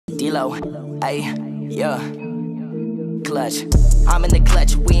D-Lo, ayy, yeah. Clutch. I'm in the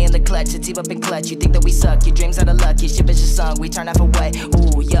clutch, we in the clutch, it's up in clutch. You think that we suck, your dreams are the luck, your ship is just sung, we turn off away.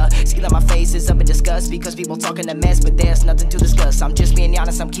 Ooh, yeah, see that my face is up in disgust because people talking a mess, but there's nothing to discuss. I'm just being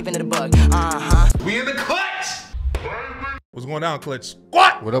honest, I'm keeping it a bug. We in the clutch! What's going down, Clutch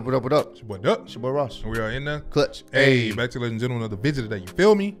Squad? What up, what up, what up? It's your boy Duck. It's your boy Ross. We are in the Clutch. Hey, back to ladies and gentlemen, another visit today. You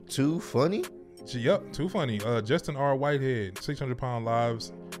feel me? Too funny? Yup, too funny. Justin R. Whitehead, 600-pound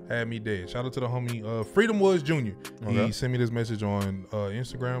lives, had me dead. Shout out to the homie Freedom Woods Jr. Okay. He sent me this message on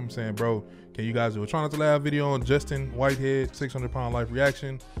Instagram saying, bro, can you guys do a Try Not to Laugh video on Justin Whitehead, 600-pound life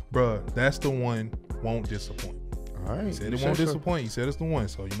reaction? Bruh, that's the one, won't disappoint. All right. He said it won't disappoint. He said it's the one.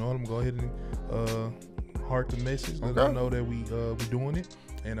 So, you know what, I'm going to go ahead and heart the message. Let them know that we doing it.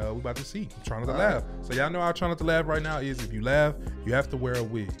 And we about to see. Trying Not to Laugh. So y'all know how Trying Not to Laugh right now is. If you laugh, you have to wear a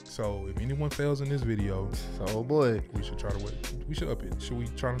wig. So if anyone fails in this video, oh boy, we should try to wear. We should up it. Should we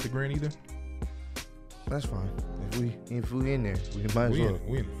try not to grin either? That's fine. If we in there, we might as well.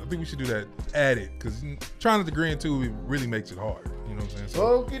 I think we should do that. Add it, because trying not to grin too, it really makes it hard. You know what I'm saying?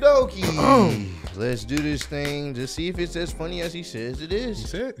 So, okie dokie. Let's do this thing. Just see if it's as funny as he says it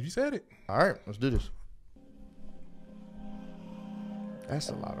is. You said it. All right, let's do this. That's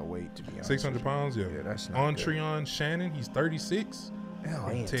a lot of weight, to be honest. 600 pounds, yeah. Yeah, that's not on good. Treon Shannon, he's 36. Hell,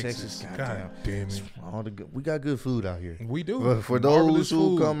 in Texas. God damn it. We got good food out here. We do. But for those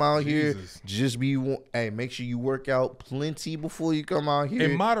who come out here, Jesus. make sure you work out plenty before you come out here.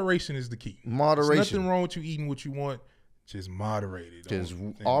 And moderation is the key. Moderation. There's nothing wrong with you eating what you want. Just moderate it. Because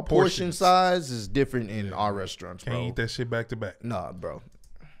our portion size is different in our restaurants, bro. Can't eat that shit back to back. Nah, bro.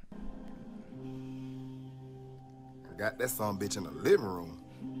 Got that son bitch in the living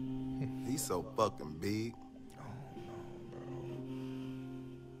room. He's so fucking big. Oh no,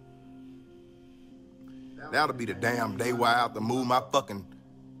 bro. That'll be the damn day where I have to move my fucking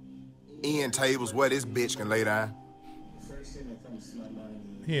end tables where this bitch can lay down.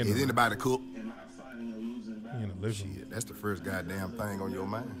 Is anybody cook? He in the living room. Shit, that's the first goddamn thing on your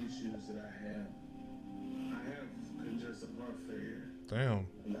mind. Damn.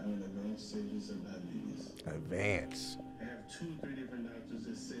 Advance. I have 2-3 different doctors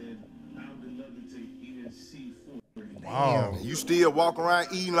that said I would love to take even C4. Wow. You still walk around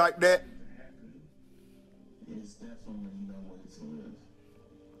eating like that? It's definitely no way to live.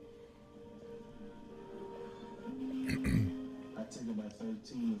 I take about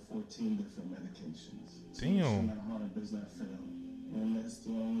 13 to 14 different medications. Damn. My heart does not fail, and that's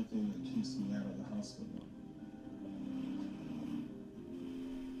the only thing that keeps me out of the hospital.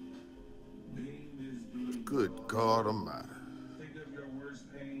 Good God Almighty. Think of your worst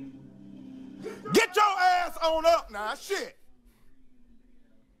pain. Get your ass on up now, shit.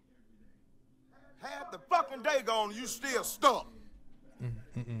 Half the fucking day gone, you still stuck.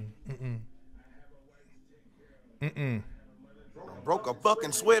 Broke a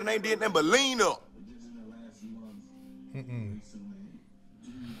fucking sweat and ain't did nothing but lean up.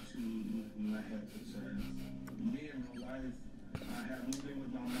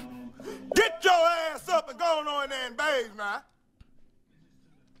 Get your ass up and go on in there and bathe now.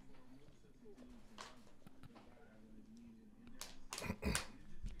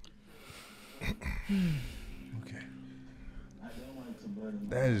 Okay.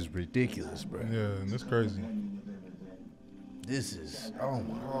 That is ridiculous, bro. Yeah, and that's crazy. This is, oh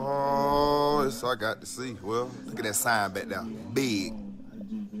my. Oh, this I got to see. Well, look at that sign back there. Big.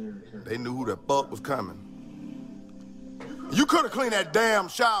 They knew who the fuck was coming. You could have cleaned that damn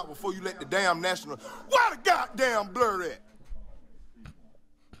shower before you let the damn national. Where the goddamn blur at?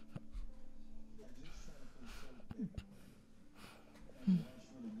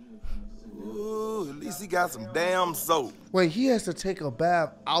 Ooh, at least he got some damn soap. Wait, he has to take a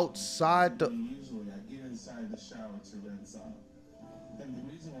bath outside the. Usually I get inside the shower to rinse off. And the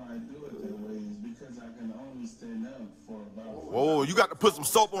reason why I do it that way is because I can only stand up for about. Whoa, you got to put some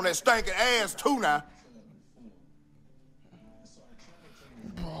soap on that stinking ass too now.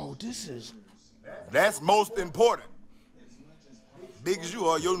 Bro, this is. That's most important. Big as you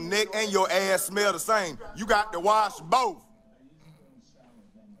are, your neck and your ass smell the same. You got to wash both.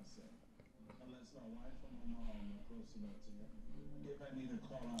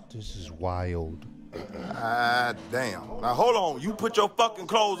 This is wild. Ah, damn. Now, hold on. You put your fucking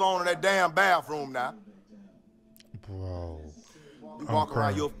clothes on in that damn bathroom now. Bro. You walk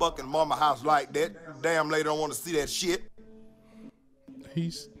around your fucking mama house like that. Damn lady don't want to see that shit.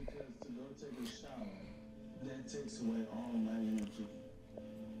 He's...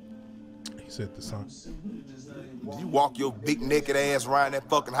 He said the sun. You walk your big naked ass around that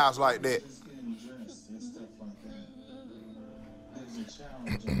fucking house like that.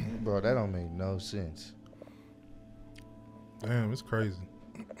 Bro, that don't make no sense. Damn, it's crazy.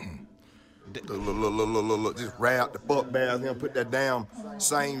 Look. Just wrap the fuck bags in, put that damn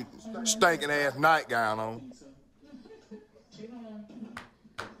same stinking ass nightgown on.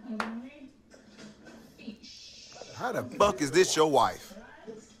 How the fuck is this your wife?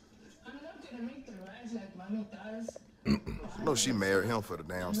 No, she married him for the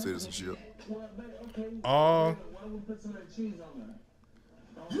damn citizenship. You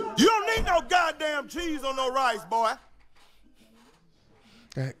don't need no goddamn cheese on no rice, boy.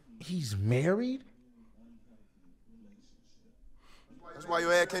 He's married? That's why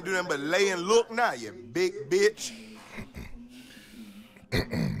your ass can't do nothing but lay and look now, you big bitch.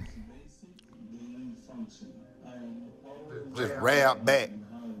 Just wrap back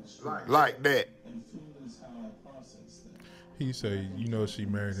like that. He say, you know, she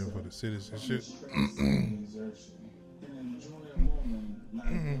married him for the citizenship.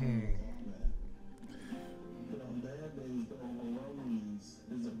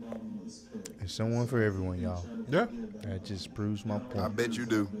 There's someone for everyone, y'all. Yeah. That just proves my point. I bet you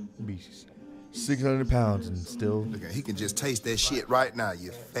do. Be 600 pounds and still. Look, he can just taste that shit right now,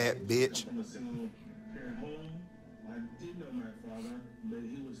 you fat bitch. I did know my father, but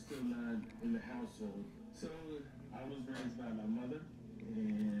he was still not in the household. So I was raised by my mother,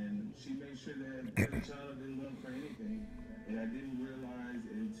 and she made sure that the child didn't want for anything. And I didn't realize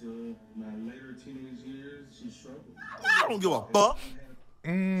until my later teenage years, she struggled. I don't give a fuck.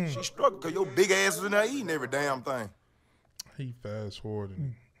 She struggled because your big ass was in there eating every damn thing. He fast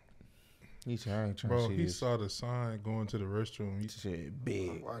forwarded. He said, I ain't trying Bro, to see he this. saw the sign going to the restroom. He said,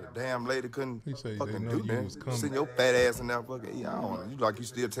 big. Why the damn lady couldn't He said they fucking know do you that? was coming. Sitting your fat ass in there fucking eating. I don't know. You like you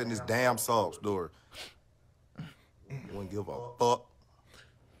still telling this damn sob story. You wouldn't give a fuck.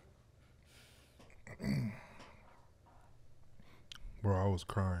 Bro, I was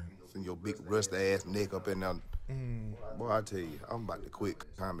crying. Sitting your big rusty ass neck up in there. Boy, I tell you, I'm about to quit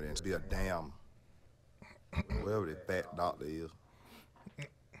comedy and be a damn whatever the fat doctor is.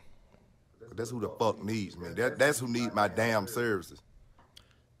 That's who the fuck needs me. That's who needs my damn services.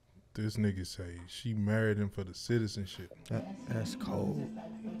 This nigga say she married him for the citizenship. That's cold.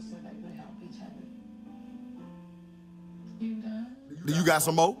 Do you got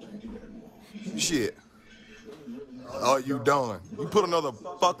some more? Shit. Oh, you done. You put another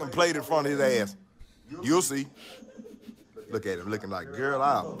fucking plate in front of his ass. You'll see. Look at him looking like, girl,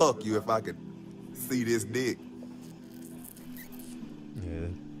 I'll fuck you if I could see this dick. Yeah,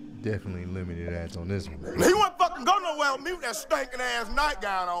 definitely limited ads on this one. He wouldn't fucking go nowhere with me with that stinking ass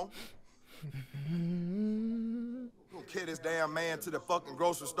nightgown on. Gonna carry this damn man to the fucking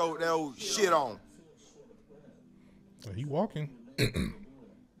grocery store with that old shit on. So he walking.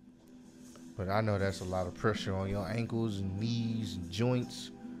 But I know that's a lot of pressure on your ankles and knees and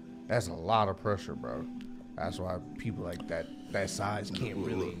joints. That's a lot of pressure, bro. That's why people like that size can't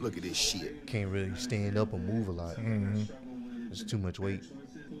really Look at this shit. can't really stand up and move a lot. It's too much weight.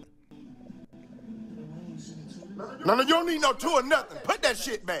 No, you don't need no two or nothing. Put that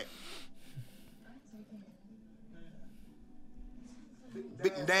shit back.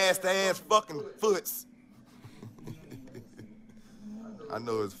 Big nasty ass fucking foots. I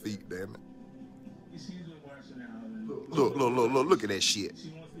know his feet, damn it. Look at that shit.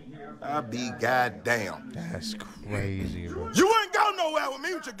 I be goddamn. That's crazy, bro. You ain't go nowhere with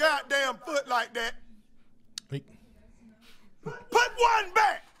me with your goddamn foot like that. Hey. Put one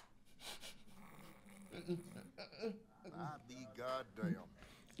back. I be goddamn.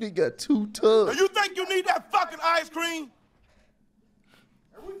 He got 2 Now tubs. you think you need that fucking ice cream?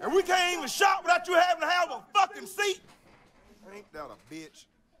 And we can't even shop without you having to have a fucking seat? Ain't that a bitch?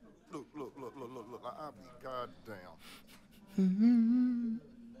 Look. I be goddamn.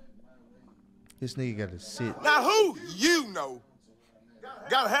 This nigga got to sit. Now who you know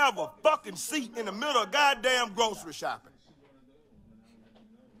gotta have a fucking seat in the middle of goddamn grocery shopping?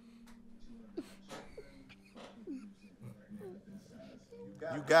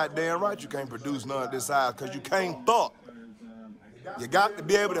 You goddamn right you can't produce none of this size because you can't fuck. You got to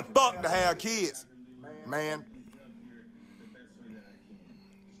be able to fuck to have kids, man.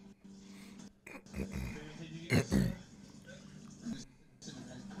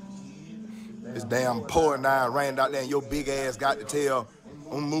 This damn pouring down rained out there and your big ass got to tell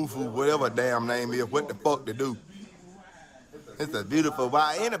Umufu, whatever damn name is, what the fuck to do. It's a beautiful,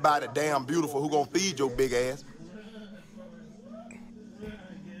 why anybody damn beautiful who gonna feed your big ass?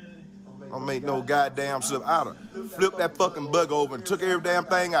 Don't make no goddamn stuff out of it. Flipped that fucking bug over and took every damn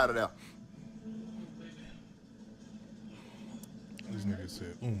thing out of there. This nigga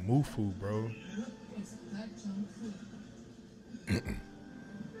said, Mufu, bro.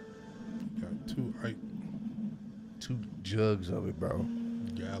 2 jugs of it, bro.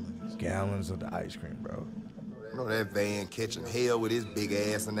 Gallons of the ice cream, bro. You know that van catching hell with his big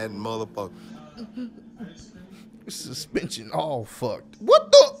ass and that motherfucker. Suspension all fucked.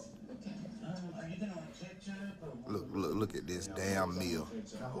 What the? Look at this damn meal.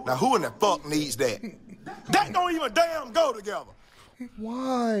 Now who in the fuck needs that? That don't even damn go together.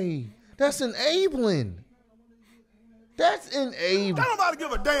 Why? That's enabling. That's enabling. Don't nobody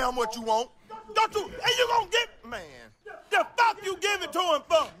give a damn what you want. Don't you? And you gonna get, man. The fuck you give it to him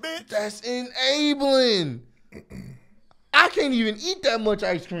for, bitch? That's enabling. I can't even eat that much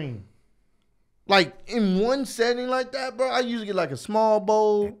ice cream. Like, in one setting like that, bro, I usually get like a small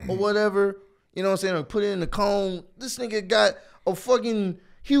bowl or whatever. You know what I'm saying? Or put it in the cone. This nigga got a fucking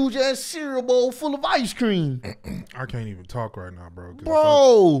huge ass cereal bowl full of ice cream. I can't even talk right now, bro.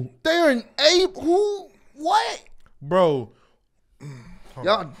 Bro, they're an ape. Who? What? Bro.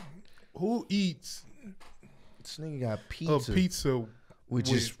 Y'all. Who eats This nigga got pizza. a pizza with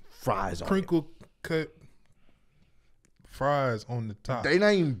just fries on crinkle cut fries on the top? They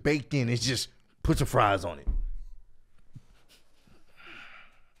not even baked in. It's just put some fries on it.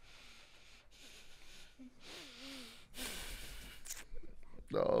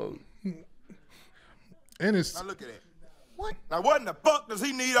 Dog. And it's Now look at that. What? Now what in the fuck does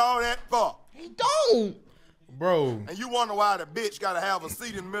he need all that for? He don't. bro. And you wonder why the bitch gotta have a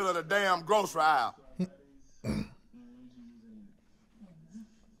seat in the middle of the damn grocery aisle.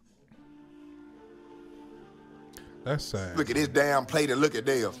 That's sad. Look at this damn plate and look at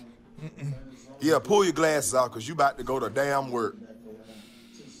theirs. Yeah, pull your glasses out because you about to go to damn work.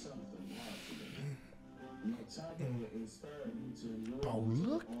 Oh,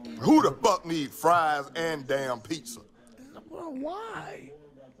 look. Who the fuck need fries and damn pizza? Why?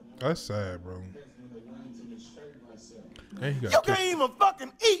 That's sad, bro. And he got You kicked. can't even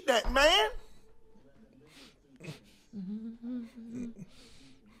fucking eat that, man.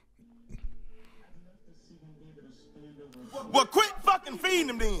 Well, quit fucking feeding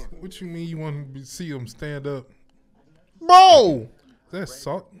him then. What you mean you want to see him stand up? Bro. That's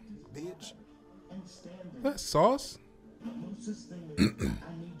sauce. Bitch. That's sauce.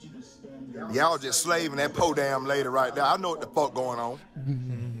 Y'all just slaving that po damn lady right there. I know what the fuck going on.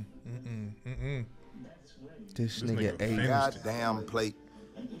 This nigga nigga ate. finished. Goddamn plate.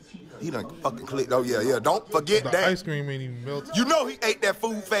 He done fucking clicked. Oh, yeah. Don't forget The that. ice cream ain't even melted. You know he ate that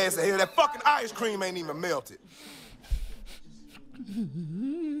food fast as hell. That fucking ice cream ain't even melted.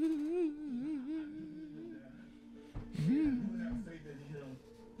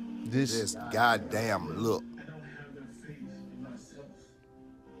 This goddamn look.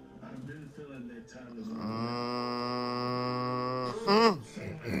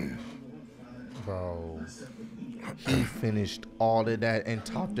 Bro. He finished all of that and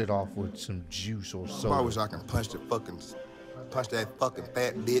topped it off with some juice or I soda. wish I can punch that fucking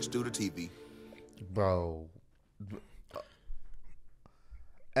fat bitch through the TV. Bro.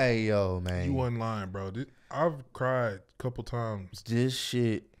 Hey, yo, man. You wasn't lying, bro. I've cried a couple times. This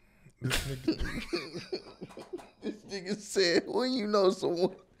shit. This nigga, This nigga said, when you know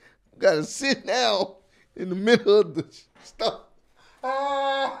someone gotta sit down in the middle of the stuff.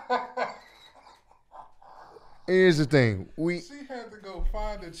 Here's the thing. she had to go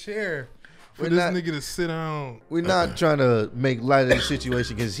find a chair for We're this not- nigga to sit down. We're not trying to make light of the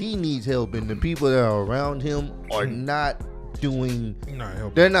situation because he needs help, and the people that are around him are not doing. Not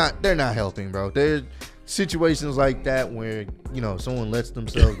helping. They're not helping, bro. There's situations like that where, you know, someone lets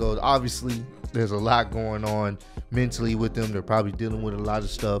themselves go. Obviously, there's a lot going on mentally with them. They're probably dealing with a lot of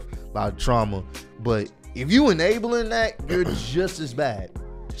stuff, a lot of trauma. But if you enabling that, you're just as bad.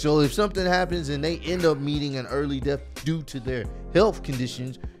 So if something happens and they end up meeting an early death due to their health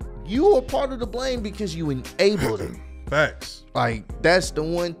conditions, you are part of the blame because you enabled it. Facts. Like, that's the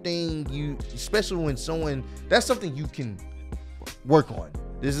one thing especially when that's something you can work on.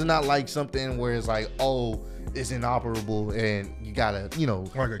 This is not like something where it's like, oh, it's inoperable and you gotta, you know,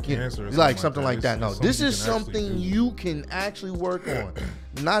 Like a cancer or like something like that. No, It's this is something something you can actually work on.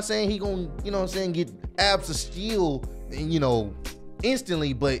 Not saying he gonna, you know what I'm saying, get abs of steel and, you know,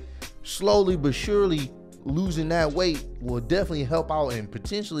 instantly, but slowly but surely losing that weight will definitely help out and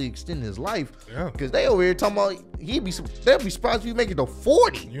potentially extend his life. Yeah. Because they over here talking about they'll be surprised if you make it to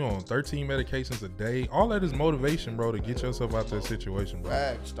 40. You on 13 medications a day. All that is motivation, bro, to get yourself out that situation, bro.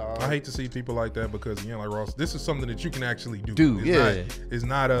 Facts, dog. I hate to see people like that because, again, like Ross, this is something that you can actually do. It's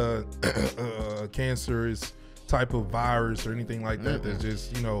not a cancerous type of virus or anything like that. That's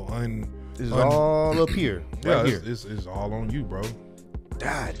just, you know, It's all up here. Yeah, Right here. it's all on you, bro.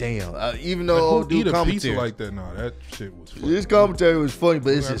 God damn. Even though Like, old who eat dude a commentary, pizza like that? Nah, that shit was funny. his commentary was funny, but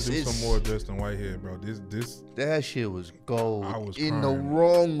We it's gotta just do some more Justin Whitehead, bro. This that shit was gold I was in the crying.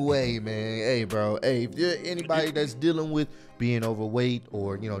 wrong way, man. Hey, bro. Hey, if you're anybody that's dealing with being overweight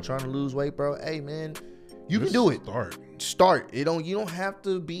or trying to lose weight, bro. Hey, man, you can do it. Start. You don't have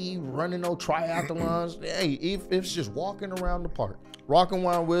to be running no triathlons. Hey, if it's just walking around the park, walking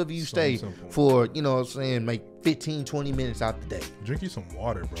around wherever you stay for, like 15, 20 minutes out the day. Drink you some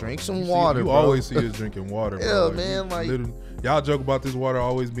water, bro. Drink some water, You bro. always see us drinking water, bro. Yeah, Like, man, like- literally, y'all joke about this water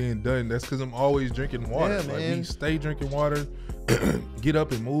always being done. That's because I'm always drinking water. Yeah, Like, man. we stay drinking water. Get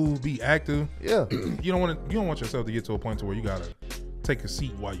up and move. Be active. Yeah. You don't want yourself to get to a point to where you gotta take a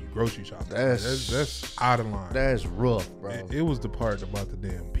seat while you grocery shop. That's out of line. That's rough, bro. It was the part about the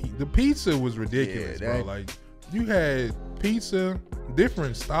damn pizza. The pizza was ridiculous, bro. Like, you had pizza,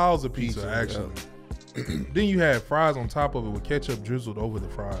 different styles of pizza actually. Then you had fries on top of it with ketchup drizzled over the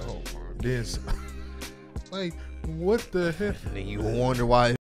fries. Like, what the heck? And then you wonder why